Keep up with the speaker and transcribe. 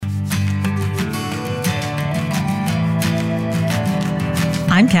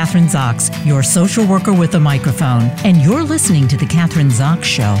I'm Kathryn Zox, your social worker with a microphone, and you're listening to The Kathryn Zox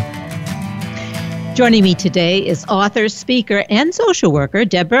Show. Joining me today is author, speaker, and social worker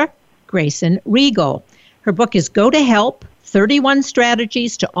Deborah Grayson Riegel. Her book is Go to Help, 31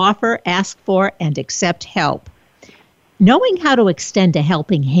 Strategies to Offer, Ask for, and Accept Help. Knowing how to extend a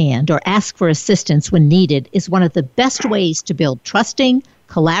helping hand or ask for assistance when needed is one of the best ways to build trusting,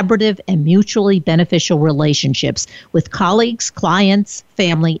 collaborative, and mutually beneficial relationships with colleagues, clients,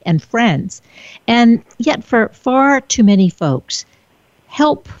 family, and friends. And yet for far too many folks,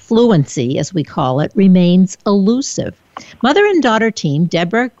 help fluency, as we call it, remains elusive. Mother and daughter team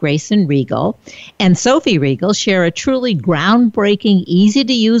Deborah Grayson Riegel and Sophie Riegel share a truly groundbreaking,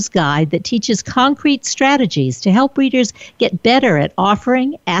 easy-to-use guide that teaches concrete strategies to help readers get better at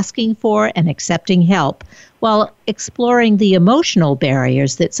offering, asking for, and accepting help, while exploring the emotional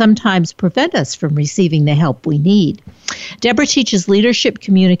barriers that sometimes prevent us from receiving the help we need. Deborah teaches leadership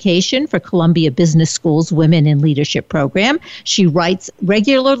communication for Columbia Business School's Women in Leadership program. She writes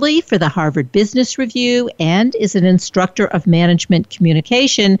regularly for the Harvard Business Review and is an instructor of management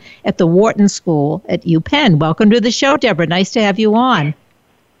communication at the Wharton School at UPenn. Welcome to the show, Deborah. Nice to have you on.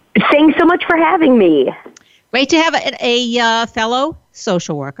 Thanks so much for having me. Great to have a fellow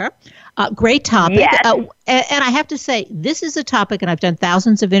social worker. Great topic. Yes. And I have to say, this is a topic, and I've done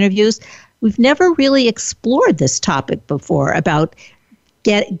thousands of interviews, we've never really explored this topic before about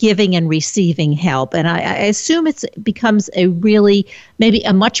giving and receiving help. And I assume it becomes a really, maybe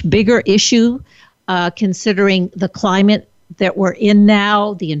a much bigger issue considering the climate that we're in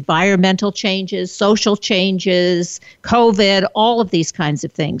now, the environmental changes, social changes, COVID, all of these kinds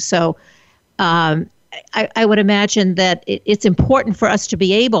of things. So I would imagine that it's important for us to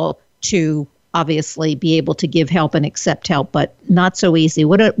be able to obviously be able to give help and accept help, but not so easy.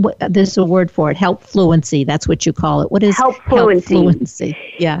 There's a word for it, help fluency. That's what you call it. What is help fluency? Help fluency.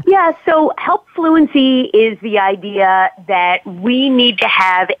 Yeah. Yeah, so help fluency is the idea that we need to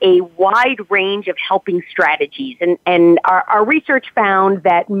have a wide range of helping strategies. And our research found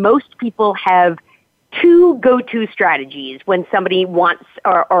that most people have two go-to strategies when somebody wants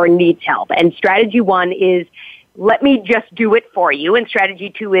or needs help. And strategy one is, let me just do it for you. And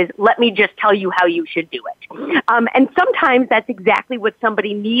strategy two is, let me just tell you how you should do it. And sometimes that's exactly what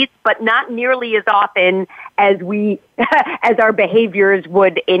somebody needs, but not nearly as often as as our behaviors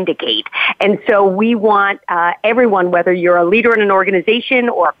would indicate. And so we want everyone, whether you're a leader in an organization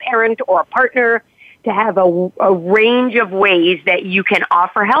or a parent or a partner, to have a range of ways that you can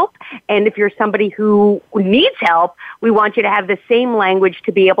offer help. And if you're somebody who needs help, we want you to have the same language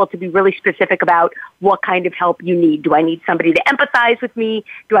to be able to be really specific about what kind of help you need. Do I need somebody to empathize with me?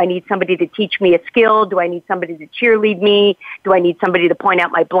 Do I need somebody to teach me a skill? Do I need somebody to cheerlead me? Do I need somebody to point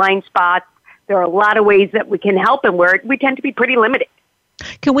out my blind spots? There are a lot of ways that we can help, and we tend to be pretty limited.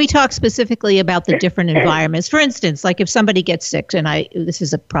 Can we talk specifically about the different environments? For instance, like if somebody gets sick, and this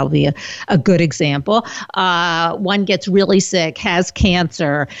is probably a good example, one gets really sick, has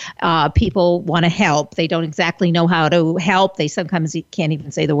cancer, people want to help. They don't exactly know how to help. They sometimes can't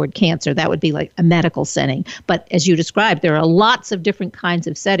even say the word cancer. That would be like a medical setting. But as you described, there are lots of different kinds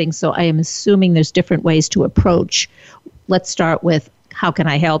of settings, so I am assuming there's different ways to approach. Let's start with, how can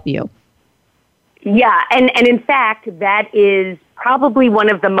I help you? Yeah, and in fact, that is probably one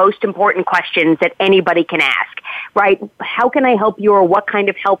of the most important questions that anybody can ask, right? How can I help you, or what kind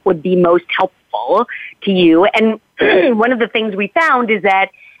of help would be most helpful to you? And one of the things we found is that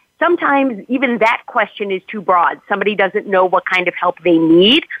sometimes even that question is too broad. Somebody doesn't know what kind of help they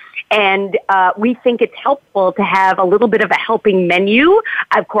need. And we think it's helpful to have a little bit of a helping menu.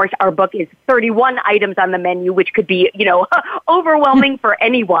 Of course, our book is 31 items on the menu, which could be, overwhelming for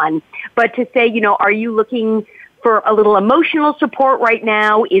anyone. But to say, are you looking for a little emotional support right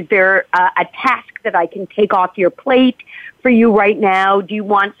now? Is there a task that I can take off your plate for you right now? Do you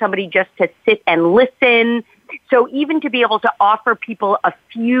want somebody just to sit and listen? So even to be able to offer people a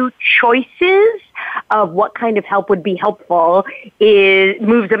few choices of what kind of help would be helpful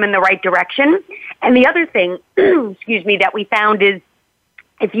moves them in the right direction. And the other thing, that we found is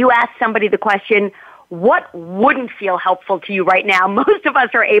if you ask somebody the question, what wouldn't feel helpful to you right now? Most of us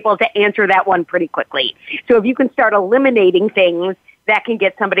are able to answer that one pretty quickly. So if you can start eliminating things, that can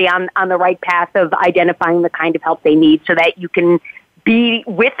get somebody on the right path of identifying the kind of help they need so that you can be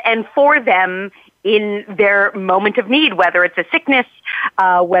with and for them in their moment of need, whether it's a sickness,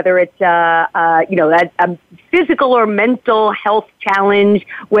 whether it's a physical or mental health challenge,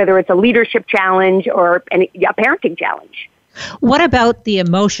 whether it's a leadership challenge or a parenting challenge. What about the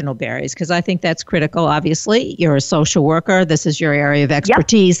emotional barriers? Because I think that's critical, obviously. You're a social worker. This is your area of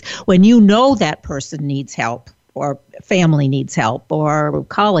expertise. Yep. When you know that person needs help, or family needs help or a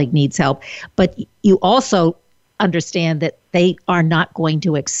colleague needs help, but you also understand that they are not going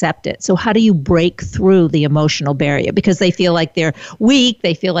to accept it. So how do you break through the emotional barrier? Because they feel like they're weak,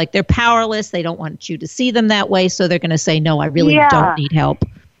 they feel like they're powerless, they don't want you to see them that way, so they're going to say, no, I really don't need help.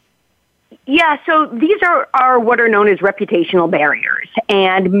 Yeah, so these are what are known as reputational barriers.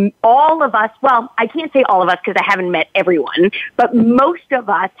 And all of us, well, I can't say all of us because I haven't met everyone, but most of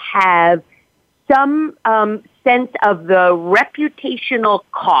us have some sense of the reputational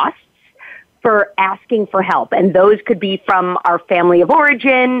costs for asking for help. And those could be from our family of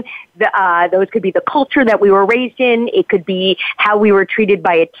origin. Those could be the culture that we were raised in. It could be how we were treated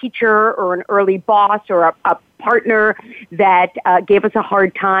by a teacher or an early boss or a partner that gave us a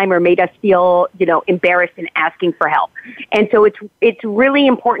hard time or made us feel, embarrassed in asking for help. And so it's really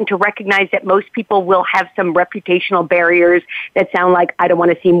important to recognize that most people will have some reputational barriers that sound like, I don't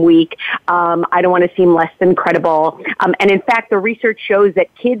want to seem weak, I don't want to seem less than credible. And in fact, the research shows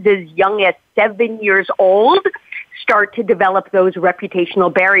that kids as young as 7 years old start to develop those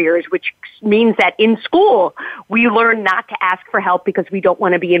reputational barriers, which means that in school, we learn not to ask for help because we don't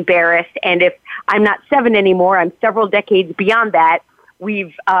want to be embarrassed. And if I'm not 7 anymore, I'm several decades beyond that,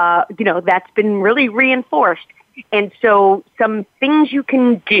 we've, that's been really reinforced. And so some things you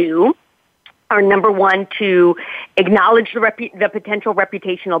can do are, number one, to acknowledge the potential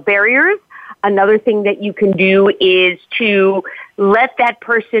reputational barriers. Another thing that you can do is to let that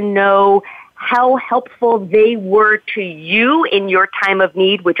person know how helpful they were to you in your time of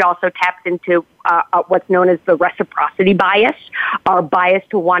need, which also taps into what's known as the reciprocity bias, our bias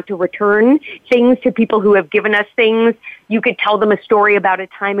to want to return things to people who have given us things. You could tell them a story about a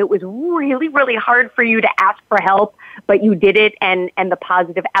time it was really, really hard for you to ask for help, but you did it, and the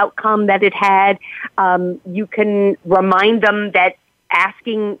positive outcome that it had. You can remind them that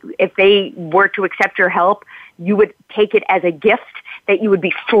asking, if they were to accept your help, you would take it as a gift, that you would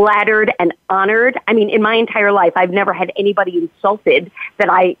be flattered and honored. I mean, in my entire life, I've never had anybody insulted that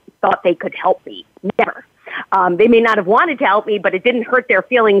I thought they could help me. Never. They may not have wanted to help me, but it didn't hurt their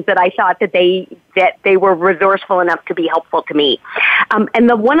feelings that I thought that they were resourceful enough to be helpful to me. And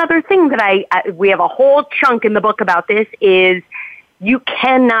the one other thing that we have a whole chunk in the book about this is you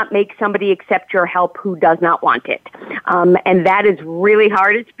cannot make somebody accept your help who does not want it. And that is really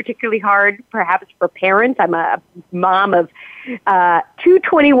hard. It's particularly hard, perhaps, for parents. I'm a mom of 2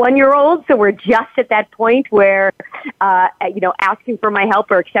 21-year-olds, so we're just at that point where, asking for my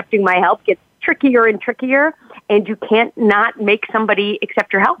help or accepting my help gets trickier and trickier, and you can't not make somebody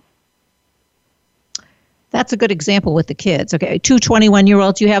accept your help. That's a good example with the kids. Okay, 2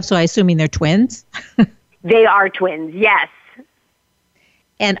 21-year-olds you have, so I assuming they're twins? They are twins, yes.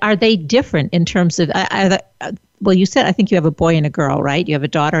 And are they different in terms of, well, you said, I think you have a boy and a girl, right? You have a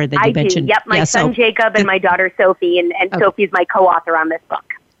daughter that you mentioned. Yep, my son Jacob and my daughter Sophie, and okay. Sophie's my co-author on this book.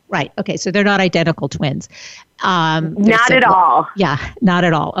 Right, okay, so they're not identical twins. Not at all. Yeah, not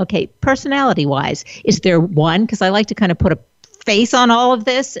at all. Okay, personality-wise, is there one? Because I like to kind of put a face on all of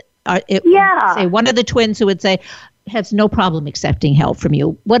this. Say one of the twins who would say, has no problem accepting help from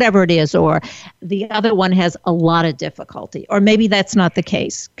you, whatever it is, or the other one has a lot of difficulty, or maybe that's not the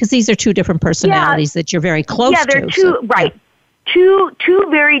case, because these are two different personalities that you're very close to. Yeah, they're two, right. Two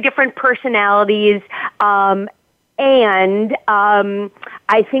very different personalities, and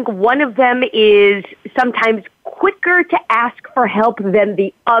I think one of them is sometimes quicker to ask for help than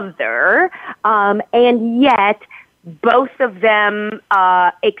the other, and yet both of them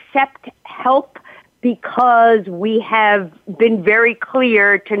accept help because we have been very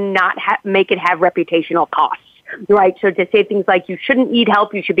clear to not make it have reputational costs, right? So to say things like, you shouldn't need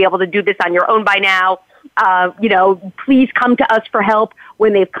help, you should be able to do this on your own by now, please come to us for help.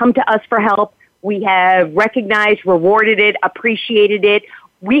 When they've come to us for help, we have recognized, rewarded it, appreciated it.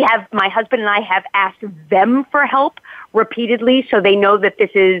 My husband and I have asked them for help repeatedly, so they know that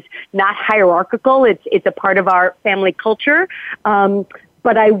this is not hierarchical. It's a part of our family culture.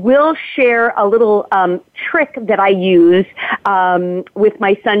 But I will share a little trick that I use with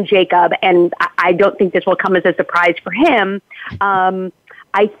my son Jacob, and I don't think this will come as a surprise for him.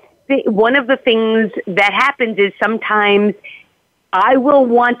 I think one of the things that happens is sometimes I will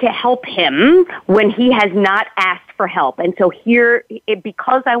want to help him when he has not asked for help. And so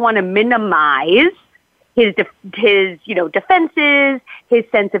because I want to minimize his defenses, his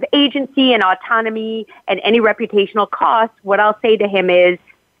sense of agency and autonomy, and any reputational costs, what I'll say to him is,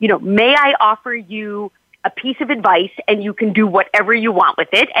 may I offer you a piece of advice and you can do whatever you want with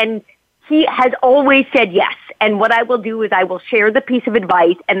it? And he has always said yes. And what I will do is I will share the piece of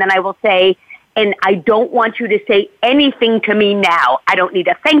advice, and then I will say, and I don't want you to say anything to me now. I don't need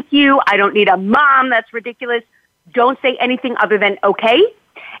a thank you. I don't need a mom. That's ridiculous. don't say anything other than okay,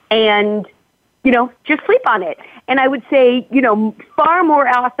 and, just sleep on it. And I would say, far more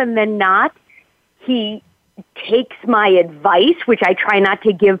often than not, he takes my advice, which I try not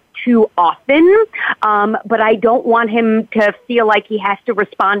to give too often, but I don't want him to feel like he has to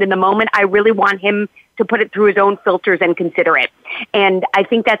respond in the moment. I really want him to put it through his own filters and consider it. And I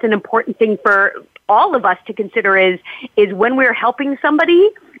think that's an important thing for all of us to consider is when we're helping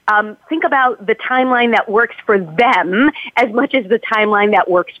somebody, think about the timeline that works for them as much as the timeline that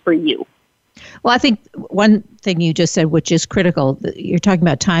works for you. Well, I think one thing you just said, which is critical, you're talking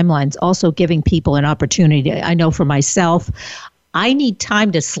about timelines, also giving people an opportunity. I know for myself, I need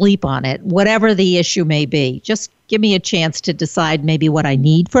time to sleep on it, whatever the issue may be. Just give me a chance to decide maybe what I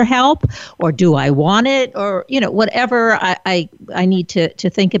need for help, or do I want it, or, whatever I need to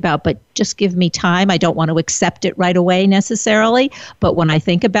think about, but just give me time. I don't want to accept it right away necessarily, but when I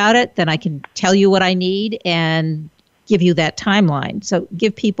think about it, then I can tell you what I need and give you that timeline. So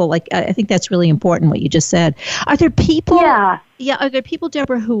give people, I think that's really important what you just said. Are there people, are there people,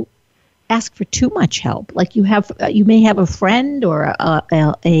 Deborah, who ask for too much help? Like you may have a friend or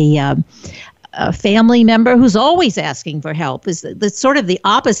a family member who's always asking for help. That's sort of the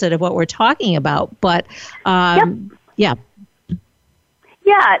opposite of what we're talking about. But there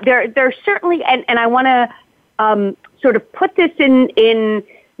certainly, and I want to sort of put this in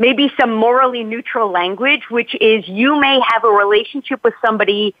maybe some morally neutral language, which is you may have a relationship with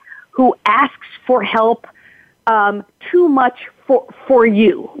somebody who asks for help too much for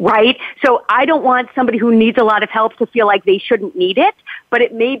you, right? So I don't want somebody who needs a lot of help to feel like they shouldn't need it, but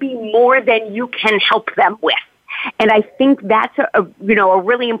it may be more than you can help them with. And I think that's a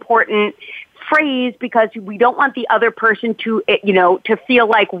really important phrase, because we don't want the other person to feel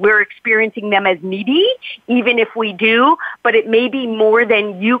like we're experiencing them as needy, even if we do, but it may be more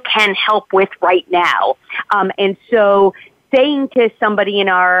than you can help with right now. And so saying to somebody in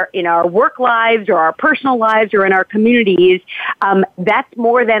our work lives or our personal lives or in our communities, that's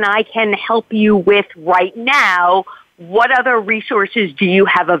more than I can help you with right now. What other resources do you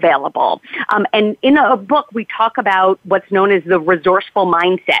have available? And in a book, we talk about what's known as the resourceful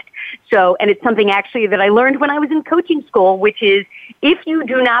mindset. So, and it's something actually that I learned when I was in coaching school, which is if you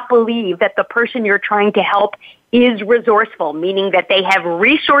do not believe that the person you're trying to help is resourceful, meaning that they have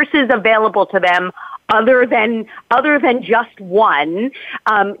resources available to them other than just one,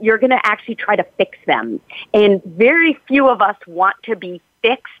 you're going to actually try to fix them. And very few of us want to be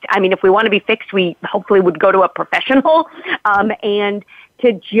fixed. I mean, if we want to be fixed, we hopefully would go to a professional, and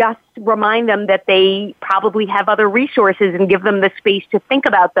to just remind them that they probably have other resources and give them the space to think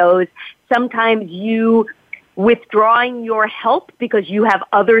about those. Sometimes you withdrawing your help because you have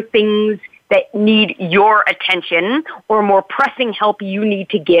other things that need your attention or more pressing help you need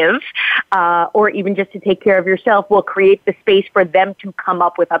to give, or even just to take care of yourself, will create the space for them to come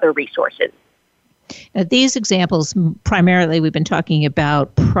up with other resources. Now, these examples, primarily we've been talking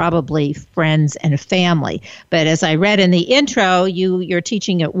about probably friends and family. But as I read in the intro, you're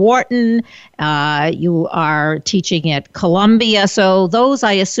teaching at Wharton, you are teaching at Columbia. So those,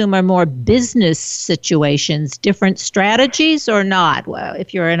 I assume, are more business situations, different strategies or not? Well,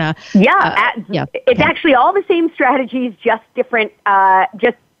 if you're in a... It's actually all the same strategies, just different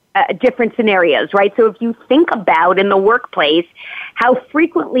different scenarios, right? So if you think about in the workplace how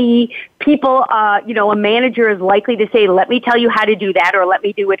frequently people, a manager is likely to say, let me tell you how to do that, or let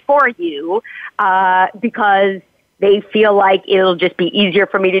me do it for you, because they feel like it'll just be easier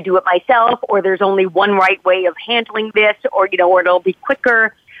for me to do it myself, or there's only one right way of handling this, or it'll be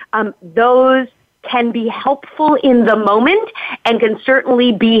quicker. Those can be helpful in the moment and can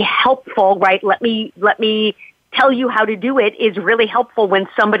certainly be helpful, right? Let me tell you how to do it is really helpful when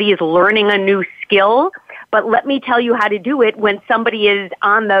somebody is learning a new skill, but let me tell you how to do it when somebody is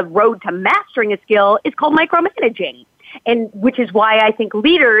on the road to mastering a skill is called micromanaging. And which is why I think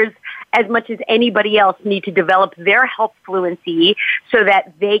leaders, as much as anybody else, need to develop their help fluency so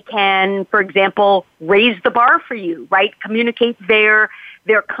that they can, for example, raise the bar for you, right? Communicate their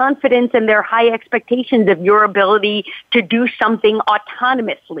confidence and their high expectations of your ability to do something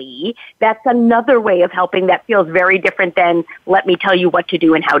autonomously. That's another way of helping that feels very different than let me tell you what to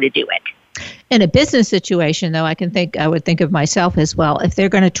do and how to do it. In a business situation, though, I would think of myself as well. If they're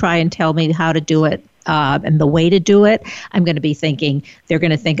going to try and tell me how to do it, and the way to do it, I'm going to be thinking they're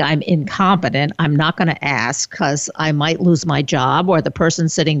going to think I'm incompetent. I'm not going to ask because I might lose my job, or the person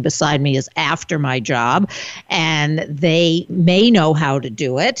sitting beside me is after my job and they may know how to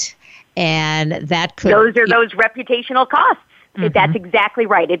do it. And that could... Those are those reputational costs. Mm-hmm. That's exactly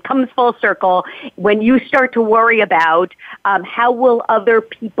right. It comes full circle when you start to worry about how will other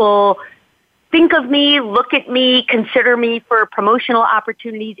people think of me, look at me, consider me for promotional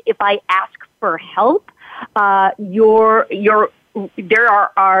opportunities. If I ask for help, there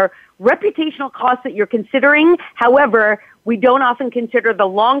are reputational costs that you're considering. However, we don't often consider the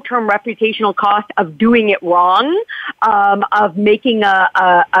long-term reputational cost of doing it wrong, of making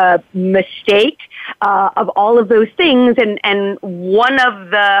a mistake, of all of those things. And one of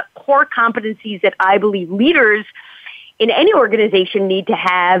the core competencies that I believe leaders in any organization need to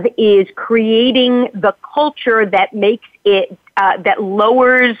have is creating the culture that makes it, that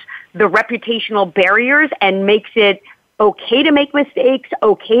lowers the reputational barriers and makes it okay to make mistakes,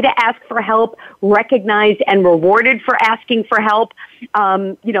 okay to ask for help, recognized and rewarded for asking for help.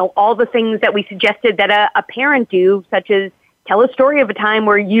 All the things that we suggested that a parent do, such as tell a story of a time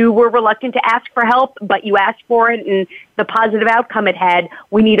where you were reluctant to ask for help, but you asked for it and the positive outcome it had.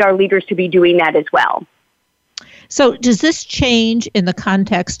 We need our leaders to be doing that as well. So does this change in the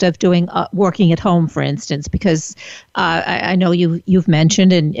context of doing working at home, for instance? Because I know you've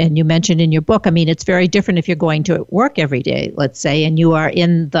mentioned, and you mentioned in your book, I mean, it's very different if you're going to work every day, let's say, and you are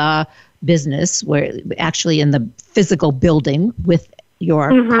in the business, where actually in the physical building with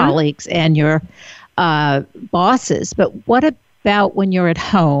your colleagues and your bosses. But what about when you're at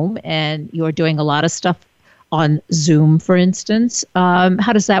home and you're doing a lot of stuff on Zoom, for instance?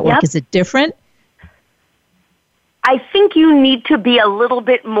 How does that work? Yep. Is it different? I think you need to be a little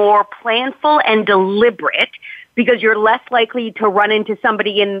bit more planful and deliberate, because you're less likely to run into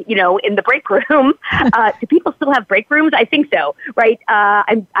somebody in the break room. Do people still have break rooms? I think so, right?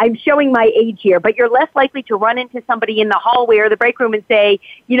 I'm showing my age here, but you're less likely to run into somebody in the hallway or the break room and say,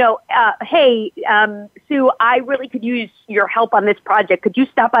 hey, Sue, I really could use your help on this project. Could you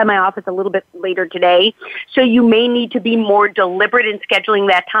stop by my office a little bit later today? So you may need to be more deliberate in scheduling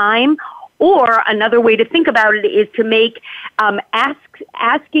that time. Or another way to think about it is to make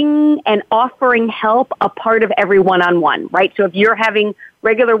asking and offering help a part of every one-on-one, right? So if you're having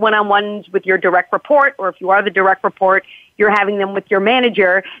regular one-on-ones with your direct report, or if you are the direct report, you're having them with your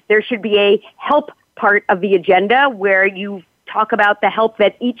manager, there should be a help part of the agenda where you talk about the help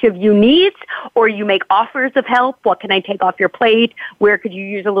that each of you needs, or you make offers of help. What can I take off your plate? Where could you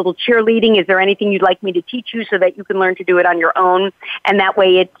use a little cheerleading? Is there anything you'd like me to teach you so that you can learn to do it on your own? And that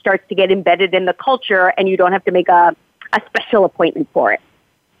way it starts to get embedded in the culture and you don't have to make a special appointment for it.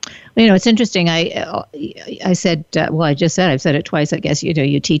 It's interesting. I said, I just said, I've said it twice, I guess,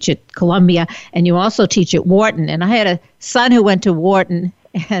 you teach at Columbia and you also teach at Wharton. And I had a son who went to Wharton,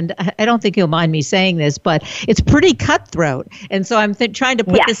 and I don't think he'll mind me saying this, but it's pretty cutthroat. And so I'm trying to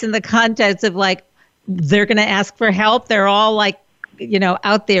put this in the context of like, they're going to ask for help. They're all like,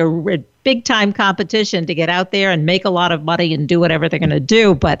 out there with big time competition to get out there and make a lot of money and do whatever they're going to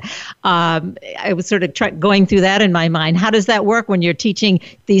do. But I was sort of going through that in my mind. How does that work when you're teaching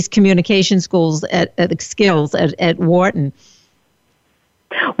these communication skills at Wharton?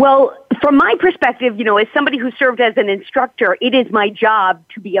 Well, from my perspective, as somebody who served as an instructor, it is my job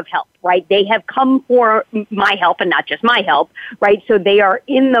to be of help, right? They have come for my help and not just my help, right? So they are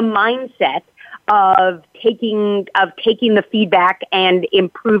in the mindset of taking the feedback and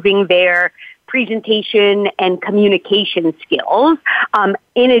improving their presentation and communication skills.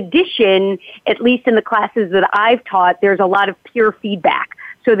 In addition, at least in the classes that I've taught, there's a lot of peer feedback.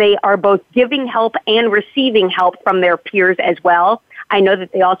 So they are both giving help and receiving help from their peers as well. I know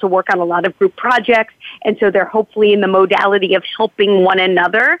that they also work on a lot of group projects, and so they're hopefully in the modality of helping one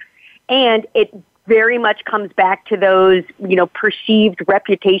another. And it very much comes back to those, perceived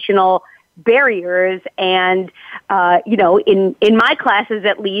reputational barriers. And, in my classes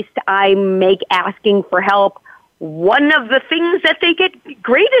at least, I make asking for help one of the things that they get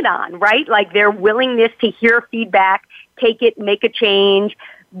graded on, right? Like their willingness to hear feedback, take it, make a change,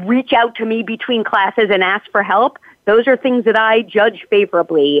 reach out to me between classes and ask for help. Those are things that I judge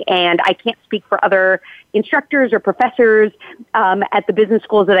favorably, and I can't speak for other instructors or professors at the business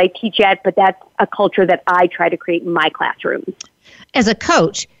schools that I teach at, but that's a culture that I try to create in my classrooms. As a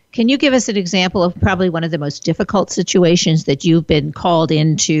coach, can you give us an example of probably one of the most difficult situations that you've been called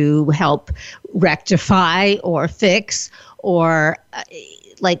in to help rectify or fix, or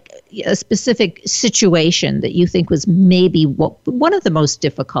like a specific situation that you think was maybe one of the most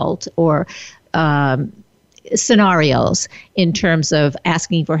difficult or scenarios in terms of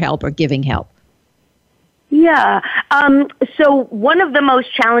asking for help or giving help? Yeah. So one of the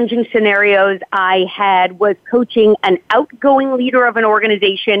most challenging scenarios I had was coaching an outgoing leader of an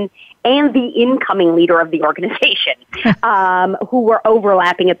organization and the incoming leader of the organization, who were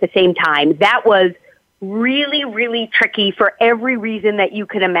overlapping at the same time. That was really, really tricky for every reason that you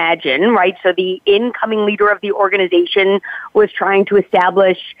can imagine, right? So the incoming leader of the organization was trying to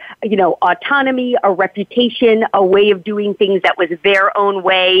establish, autonomy, a reputation, a way of doing things that was their own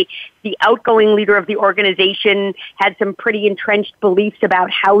way. The outgoing leader of the organization had some pretty entrenched beliefs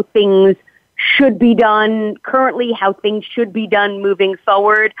about how things should be done currently, how things should be done moving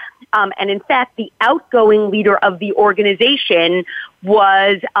forward. And in fact, the outgoing leader of the organization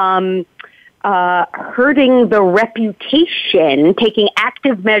was hurting the reputation, taking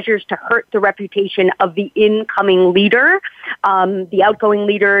active measures to hurt the reputation of the incoming leader. The outgoing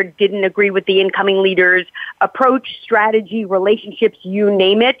leader didn't agree with the incoming leader's approach, strategy, relationships, you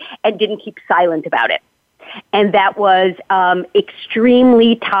name it, and didn't keep silent about it. And that was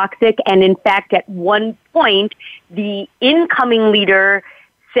extremely toxic. And in fact, at one point, the incoming leader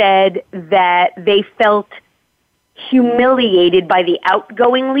said that they felt humiliated by the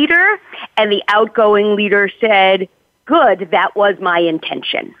outgoing leader, and the outgoing leader said, good, that was my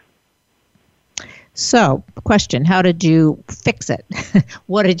intention. So, question, how did you fix it?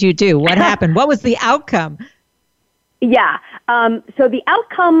 What did you do? What happened? What was the outcome? Yeah. So the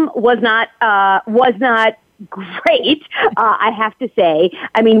outcome was not great, I have to say.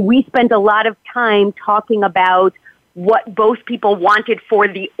 I mean, we spent a lot of time talking about what both people wanted for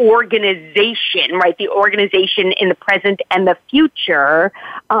the organization, right? The organization in the present and the future.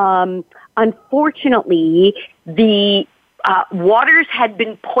 Unfortunately, the waters had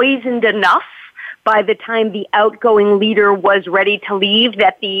been poisoned enough by the time the outgoing leader was ready to leave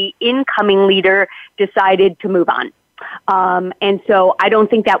that the incoming leader decided to move on. And so I don't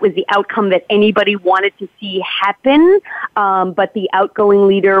think that was the outcome that anybody wanted to see happen, but the outgoing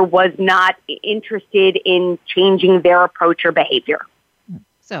leader was not interested in changing their approach or behavior.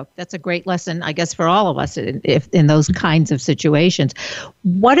 So that's a great lesson, I guess, for all of us in those kinds of situations.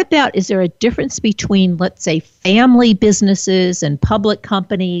 What about, is there a difference between, let's say, family businesses and public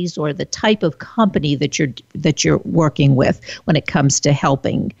companies, or the type of company that you're working with when it comes to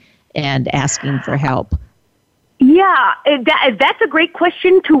helping and asking for help? Yeah, that's a great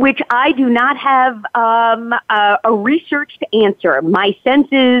question to which I do not have a researched answer. My sense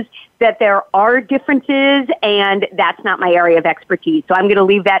is that there are differences, and that's not my area of expertise. So I'm going to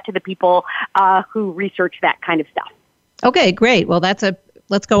leave that to the people who research that kind of stuff. Okay, great. Well, let's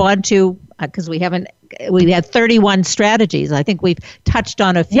go on to, because we had 31 strategies. I think we've touched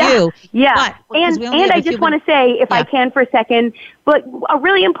on a few. Yeah. And I just want to say, if I can for a second, but a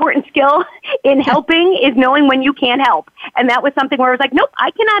really important skill in helping is knowing when you can't help. And that was something where I was like, nope,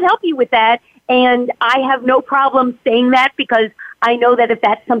 I cannot help you with that. And I have no problem saying that, because I know that if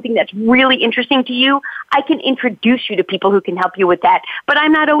that's something that's really interesting to you, I can introduce you to people who can help you with that. But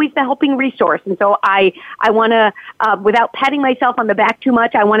I'm not always the helping resource. And so I want to, without patting myself on the back too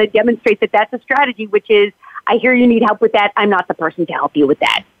much, I want to demonstrate that that's a strategy, which is, I hear you need help with that. I'm not the person to help you with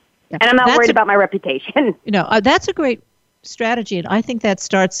that. Yeah. And I'm not worried about my reputation. That's a great strategy. And I think that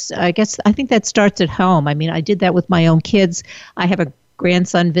starts, I think that starts at home. I mean, I did that with my own kids. I have a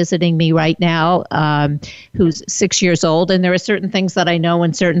grandson visiting me right now, who's 6 years old, and there are certain things that I know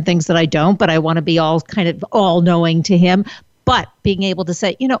and certain things that I don't, but I want to be all knowing to him. But being able to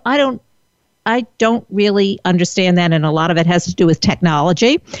say, I don't really understand that, and a lot of it has to do with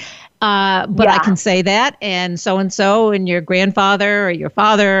technology. But I can say that, and so, and your grandfather or your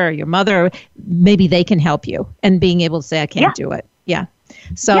father or your mother, maybe they can help you, and being able to say, I can't do it. Yeah.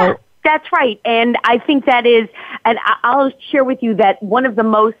 So. Yeah. That's right. And I think that is, and I'll share with you that one of the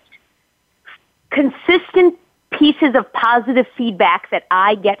most consistent pieces of positive feedback that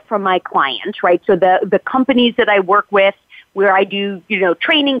I get from my clients, right? So the companies that I work with, where I do,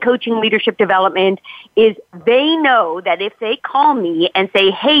 training, coaching, leadership development, is they know that if they call me and say,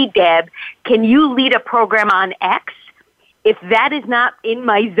 hey, Deb, can you lead a program on X? If that is not in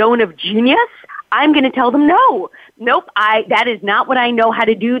my zone of genius, I'm going to tell them no. Nope, that is not what I know how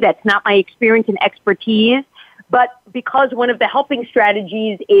to do. That's not my experience and expertise. But because one of the helping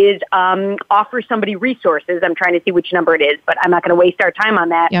strategies is offer somebody resources, I'm trying to see which number it is, but I'm not going to waste our time on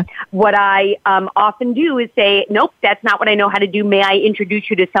that. Yeah. What I often do is say, nope, that's not what I know how to do. May I introduce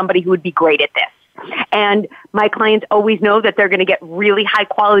you to somebody who would be great at this? And my clients always know that they're going to get really high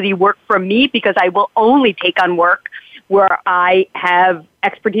quality work from me, because I will only take on work where I have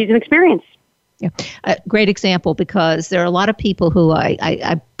expertise and experience. Yeah, a great example, because there are a lot of people who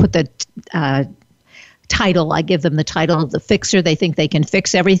I put the title, I give them the title of the fixer. They think they can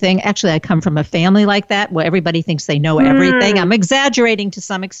fix everything. Actually, I come from a family like that, where everybody thinks they know everything. I'm exaggerating to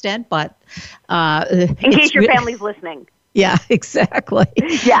some extent, but in case your family's listening. Yeah, exactly.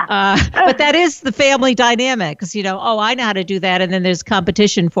 Yeah. But that is the family dynamic because, I know how to do that. And then there's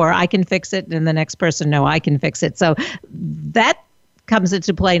competition for I can fix it. And the next person, no, I can fix it. So that comes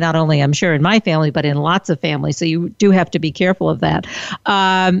into play not only, I'm sure, in my family, but in lots of families. So you do have to be careful of that.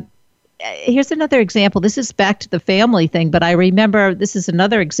 Here's another example. This is back to the family thing, but I remember this is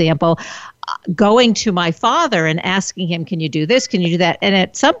another example. Going to my father and asking him, can you do this? Can you do that? And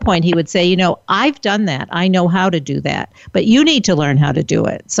at some point he would say, I've done that. I know how to do that, but you need to learn how to do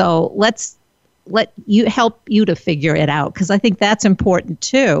it. So let you help you to figure it out. Cause I think that's important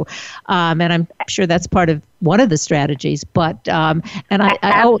too. And I'm sure that's part of one of the strategies, but, and I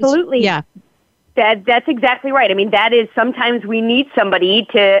absolutely. Always, yeah. That's exactly right. I mean, that is sometimes we need somebody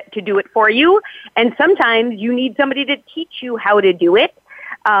to do it for you. And sometimes you need somebody to teach you how to do it.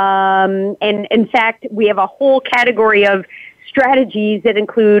 And in fact, we have a whole category of strategies that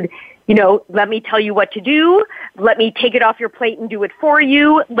include, let me tell you what to do. Let me take it off your plate and do it for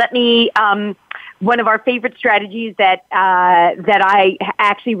you. One of our favorite strategies that I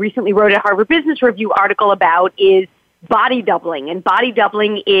actually recently wrote a Harvard Business Review article about is body doubling. And body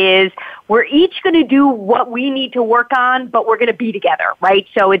doubling is we're each going to do what we need to work on, but we're going to be together, right?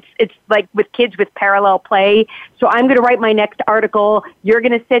 So it's like with kids with parallel play. So I'm going to write my next article. You're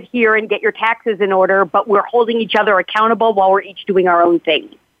going to sit here and get your taxes in order, but we're holding each other accountable while we're each doing our own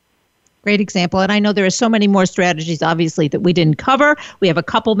thing. Great example. And I know there are so many more strategies, obviously, that we didn't cover. We have a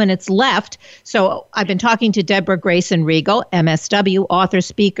couple minutes left. So I've been talking to Deborah Grayson Riegel, MSW, author,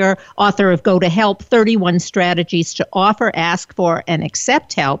 speaker, author of Go to Help, 31 Strategies to Offer, Ask for, and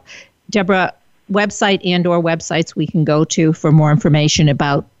Accept Help. Deborah, website and or websites we can go to for more information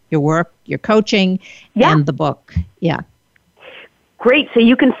about your work, your coaching, and the book. Yeah. Great. So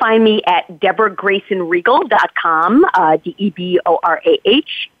you can find me at DeborahGraysonRiegel.com,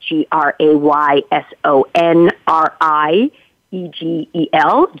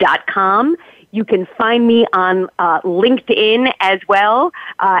 DeborahGraysonRiegel.com. You can find me on LinkedIn as well.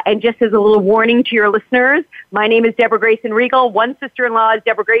 And just as a little warning to your listeners, my name is Deborah Grayson Riegel. One sister-in-law is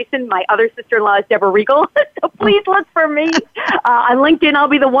Deborah Grayson. My other sister-in-law is Deborah Riegel. So please look for me. On LinkedIn, I'll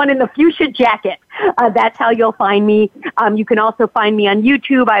be the one in the fuchsia jacket. That's how you'll find me. You can also find me on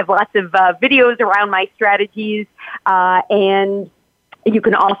YouTube. I have lots of videos around my strategies. And you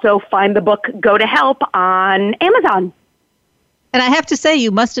can also find the book Go to Help on Amazon. And I have to say,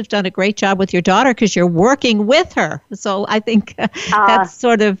 you must have done a great job with your daughter because you're working with her. So I think that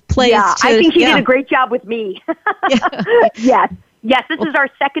sort of plays to... I think she did a great job with me. Yes, this is our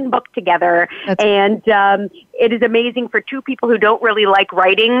second book together. And it is amazing for two people who don't really like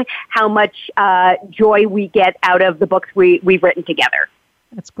writing how much joy we get out of the books we've written together.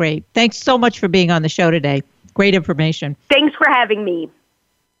 That's great. Thanks so much for being on the show today. Great information. Thanks for having me.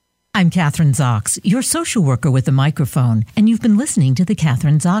 I'm Kathryn Zox, your social worker with a microphone, and you've been listening to The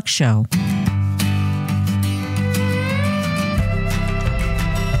Kathryn Zox Show.